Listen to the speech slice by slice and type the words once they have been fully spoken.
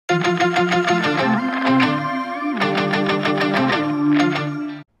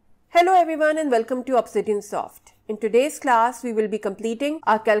everyone and welcome to Obsidian Soft. In today's class, we will be completing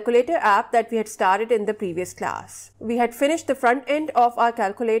our calculator app that we had started in the previous class. We had finished the front end of our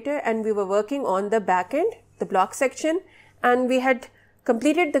calculator and we were working on the back end, the block section, and we had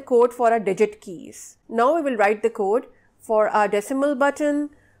completed the code for our digit keys. Now we will write the code for our decimal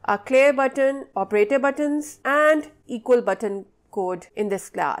button, our clear button, operator buttons, and equal button code in this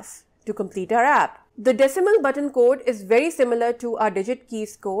class to complete our app. The decimal button code is very similar to our digit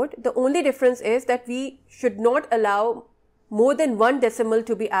keys code. The only difference is that we should not allow more than one decimal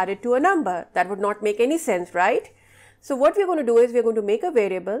to be added to a number. That would not make any sense, right? So what we're going to do is we're going to make a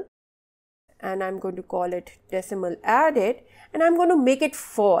variable and I'm going to call it decimal added and I'm going to make it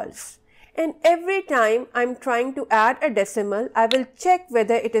false. And every time I'm trying to add a decimal, I will check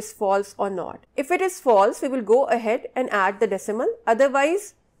whether it is false or not. If it is false, we will go ahead and add the decimal.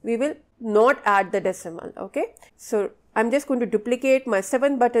 Otherwise, we will not add the decimal. Okay, so I'm just going to duplicate my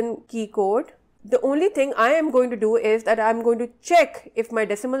 7 button key code. The only thing I am going to do is that I'm going to check if my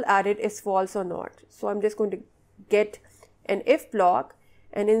decimal added is false or not. So I'm just going to get an if block,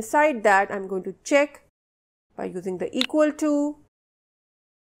 and inside that I'm going to check by using the equal to.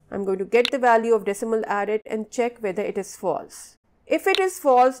 I'm going to get the value of decimal added and check whether it is false. If it is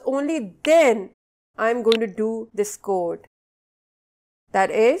false, only then I'm going to do this code. That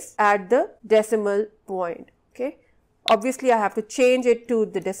is at the decimal point. Okay. Obviously, I have to change it to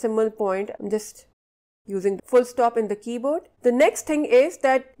the decimal point. I'm just using full stop in the keyboard. The next thing is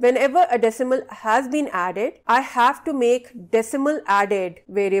that whenever a decimal has been added, I have to make decimal added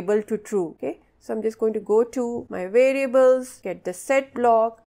variable to true. Okay. So I'm just going to go to my variables, get the set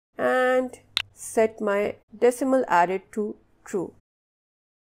block and set my decimal added to true.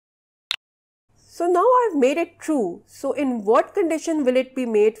 So now I've made it true. So in what condition will it be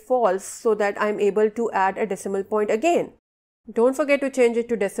made false so that I'm able to add a decimal point again? Don't forget to change it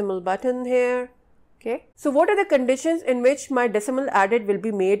to decimal button here. Okay. So what are the conditions in which my decimal added will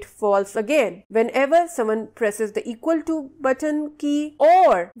be made false again? Whenever someone presses the equal to button key,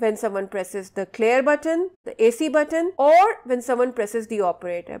 or when someone presses the clear button, the AC button, or when someone presses the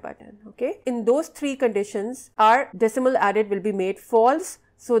operator button. Okay. In those three conditions, our decimal added will be made false,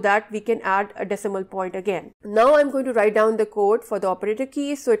 so that we can add a decimal point again. Now I'm going to write down the code for the operator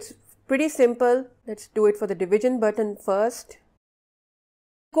key. So it's pretty simple. Let's do it for the division button first.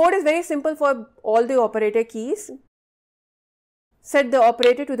 Code is very simple for all the operator keys. Set the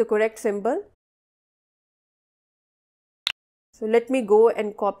operator to the correct symbol. So let me go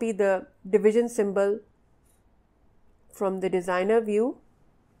and copy the division symbol from the designer view,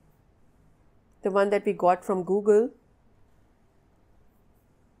 the one that we got from Google.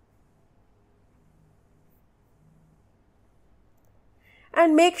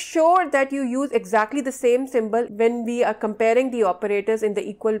 And make sure that you use exactly the same symbol when we are comparing the operators in the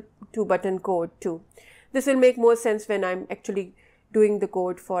equal to button code too. This will make more sense when I'm actually doing the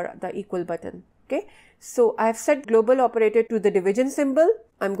code for the equal button. Okay. So I've set global operator to the division symbol.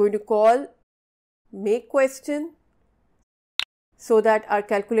 I'm going to call make question so that our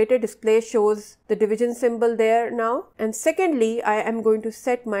calculator display shows the division symbol there now. And secondly, I am going to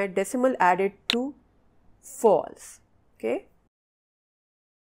set my decimal added to false. Okay.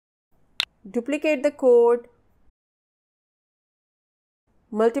 Duplicate the code,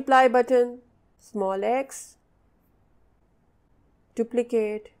 multiply button, small x,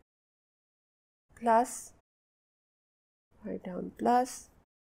 duplicate, plus, write down plus,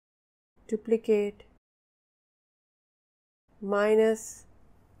 duplicate, minus,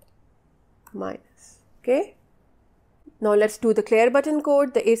 minus. Okay. Now let's do the clear button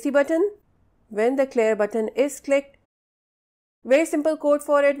code, the AC button. When the clear button is clicked, very simple code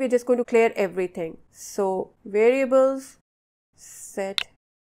for it. We're just going to clear everything. So variables, set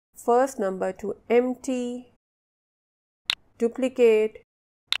first number to empty, duplicate,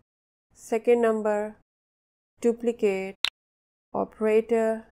 second number, duplicate,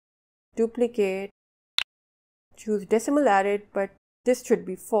 operator, duplicate, choose decimal added, but this should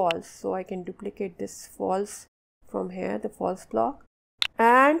be false. So I can duplicate this false from here, the false block.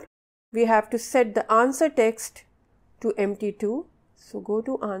 And we have to set the answer text to empty too. So go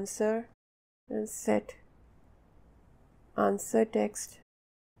to answer and set answer text.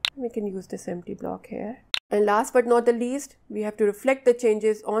 We can use this empty block here. And last but not the least, we have to reflect the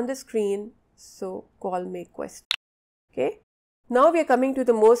changes on the screen. So call make question. Okay. Now we are coming to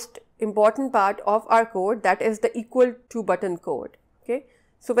the most important part of our code, that is the equal to button code. Okay.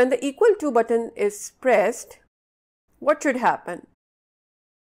 So when the equal to button is pressed, what should happen?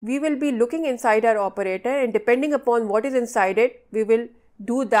 We will be looking inside our operator, and depending upon what is inside it, we will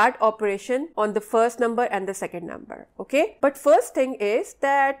do that operation on the first number and the second number. Okay, but first thing is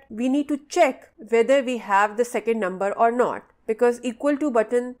that we need to check whether we have the second number or not, because equal to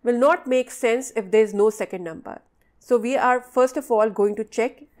button will not make sense if there is no second number. So we are first of all going to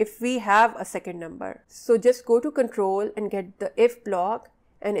check if we have a second number. So just go to control and get the if block,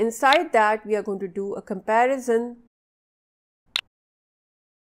 and inside that we are going to do a comparison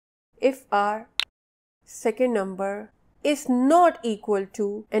if our second number is not equal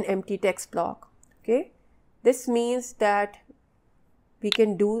to an empty text block. Okay, this means that we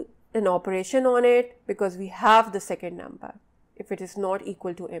can do an operation on it because we have the second number if it is not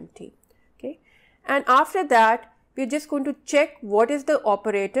equal to empty. Okay, and after that we're just going to check what is the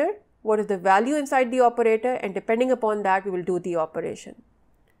operator, what is the value inside the operator, and depending upon that we will do the operation.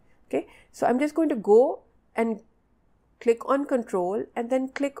 Okay, so I'm just going to go and click on control and then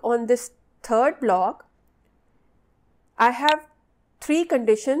click on this third block. I have 3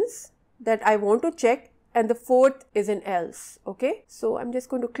 conditions that I want to check, and the fourth is an else. Okay, so I'm just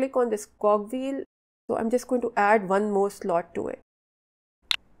going to click on this cogwheel. So I'm just going to add one more slot to it.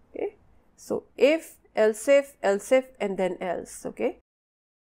 Okay, so if, else if, and then else. Okay,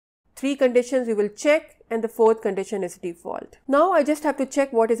 3 conditions we will check, and the fourth condition is default. Now I just have to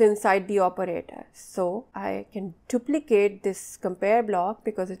check what is inside the operator. So I can duplicate this compare block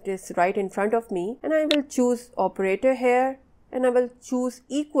because it is right in front of me, and I will choose operator here, and I will choose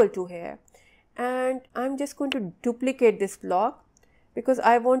equal to here, and I'm just going to duplicate this block because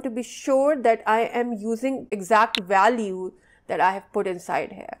I want to be sure that I am using exact value that I have put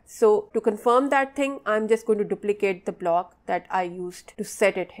inside here. So to confirm that thing, I'm just going to duplicate the block that I used to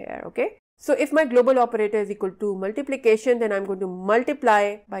set it here. Okay, so if my global operator is equal to multiplication, then I'm going to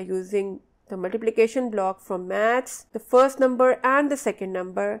multiply by using the multiplication block from maths, the first number and the second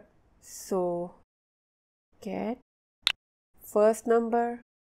number. So get first number,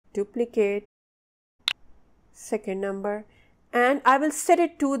 duplicate second number, and I will set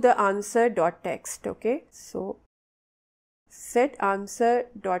it to the answer.text. Okay, so set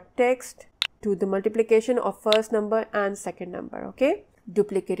answer.text to the multiplication of first number and second number. Okay,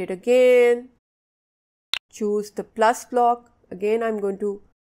 duplicate it again, choose the plus block. Again, I'm going to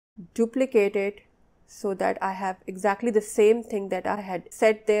duplicate it so that I have exactly the same thing that I had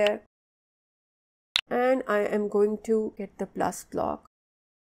set there, and I am going to get the plus block,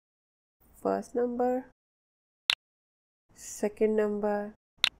 first number, second number.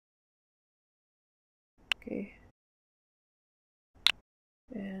 Okay,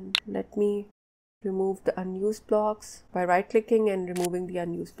 and let me remove the unused blocks by right clicking and removing the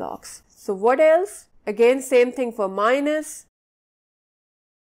unused blocks. So what else? Again, same thing for minus.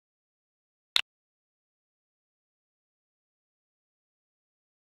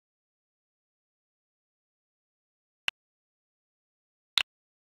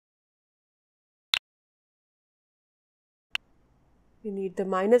 We need the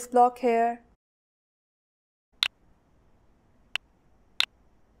minus block here.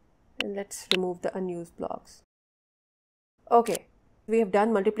 And let's remove the unused blocks. Okay, we have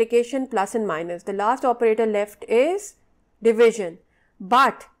done multiplication, plus and minus. The last operator left is division.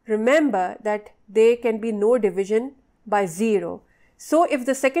 But remember that there can be no division by 0. So if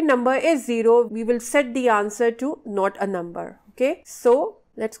the second number is 0, we will set the answer to not a number. Okay, so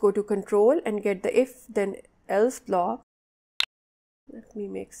let's go to control and get the if then else block. Let me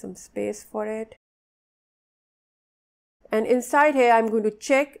make some space for it. And inside here, I'm going to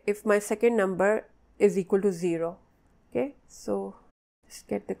check if my second number is equal to 0. Okay, so just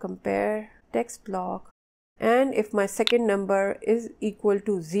get the compare text block. And if my second number is equal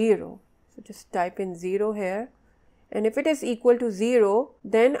to 0, so just type in 0 here. And if it is equal to 0,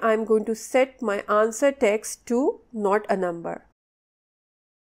 then I'm going to set my answer text to not a number.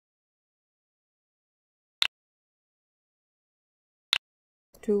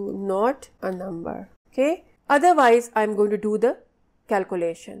 To not a number. Okay. Otherwise, I'm going to do the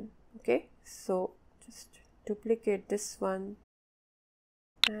calculation. Okay, so just duplicate this one,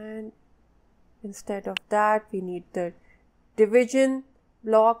 and instead of that, we need the division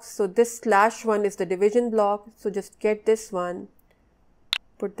block. So this /1 is the division block. So just get this one,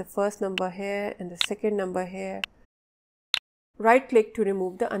 put the first number here and the second number here. Right click to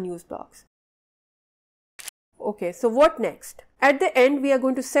remove the unused blocks. Okay, so what next? At the end, we are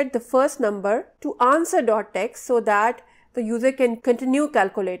going to set the first number to answer.text so that the user can continue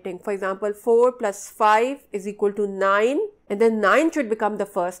calculating. For example, 4 plus 5 is equal to 9, and then 9 should become the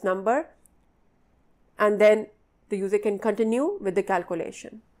first number, and then the user can continue with the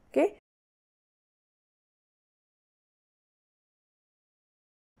calculation. Okay.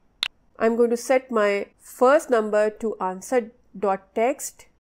 I'm going to set my first number to dot text,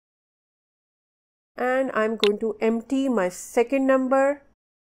 and I'm going to empty my second number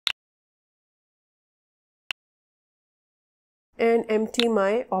and empty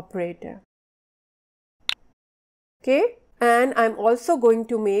my operator. Okay, and I'm also going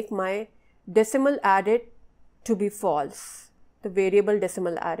to make my decimal added to be false, the variable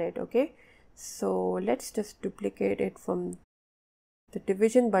decimal added. Okay, so let's just duplicate it from the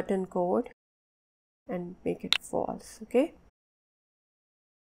division button code and make it false. Okay,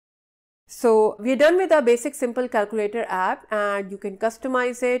 so we're done with our basic simple calculator app, and you can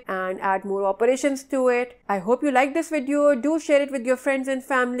customize it and add more operations to it. I hope you like this video. Do share it with your friends and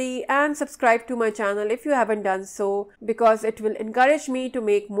family, and subscribe to my channel if you haven't done so, because it will encourage me to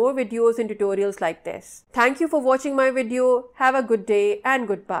make more videos and tutorials like this. Thank you for watching my video. Have a good day and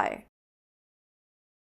goodbye.